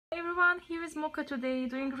everyone, here is Mocha today,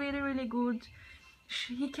 doing really good.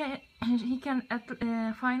 He can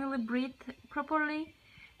finally breathe properly,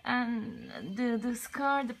 and the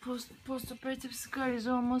scar, the post-operative scar is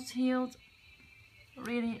almost healed.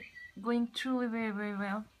 Really going through very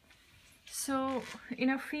well. So in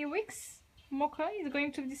a few weeks, Mocha is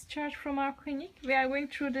going to discharge from our clinic. We are going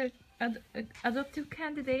through the adoptive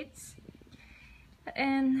candidates,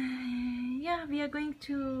 and yeah, we are going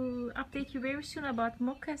to update you very soon about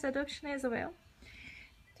Mocha's adoption as well.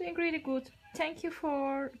 Doing really good. Thank you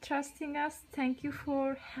for trusting us. Thank you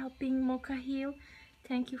for helping Mocha heal.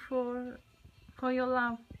 Thank you for your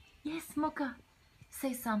love. Yes, Mocha,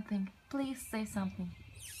 say something. Please say something.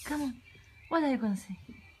 Come on. What are you gonna say?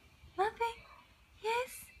 Nothing?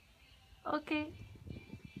 Yes? Okay.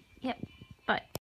 Yep.